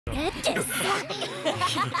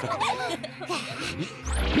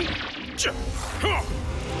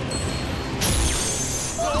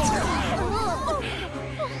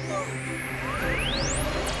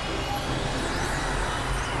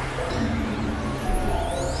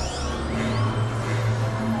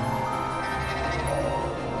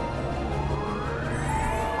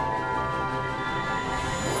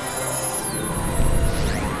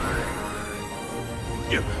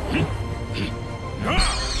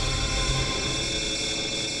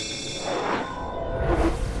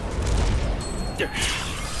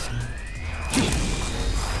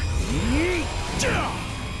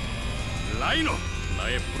라이노,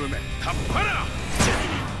 나의 부름에 답하라!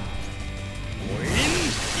 오인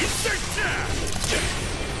인설자!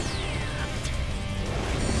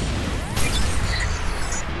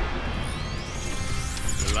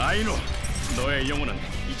 라이노, 너의 영혼은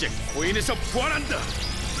이제 코인에서 부활한다!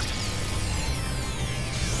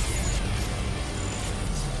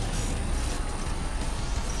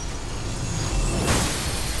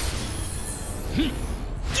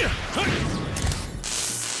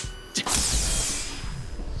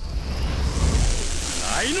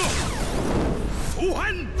 라이노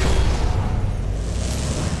소환!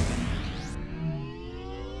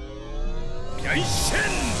 변신!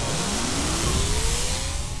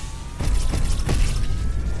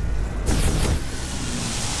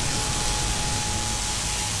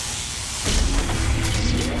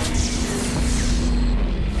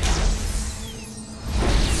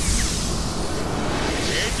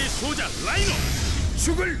 돼지 소자 라이노,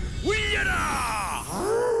 죽을 울려라!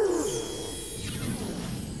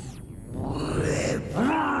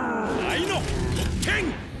 라이노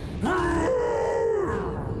탱!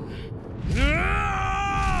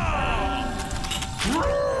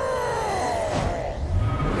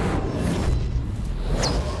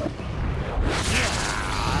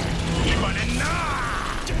 이번엔 나!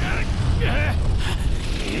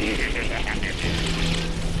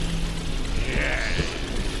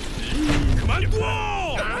 그만둬!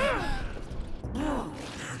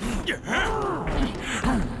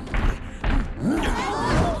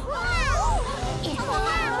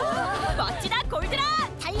 멋지다 골드라!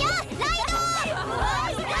 달려 라이노!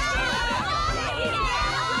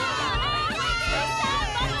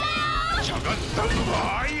 저건 또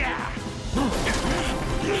뭐야?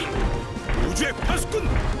 우주의 파수꾼!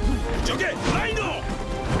 무적의 라이노!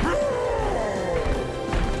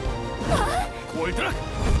 골드락!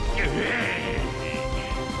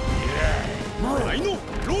 라이노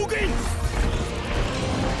로그인!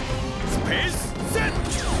 스페이스 셋!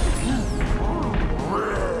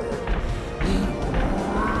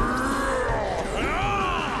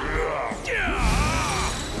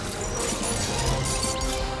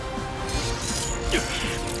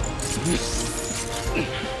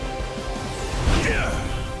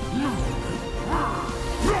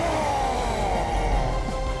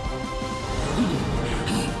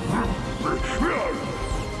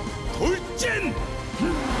 돌진!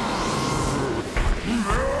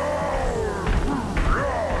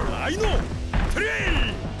 라이노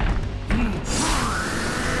트레일!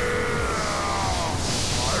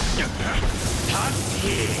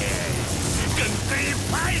 다시 끈끈이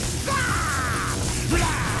발사!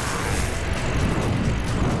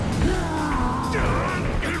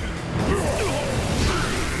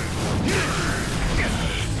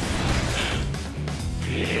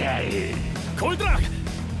 골드락!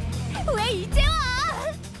 왜 이제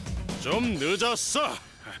와? 좀 늦었어.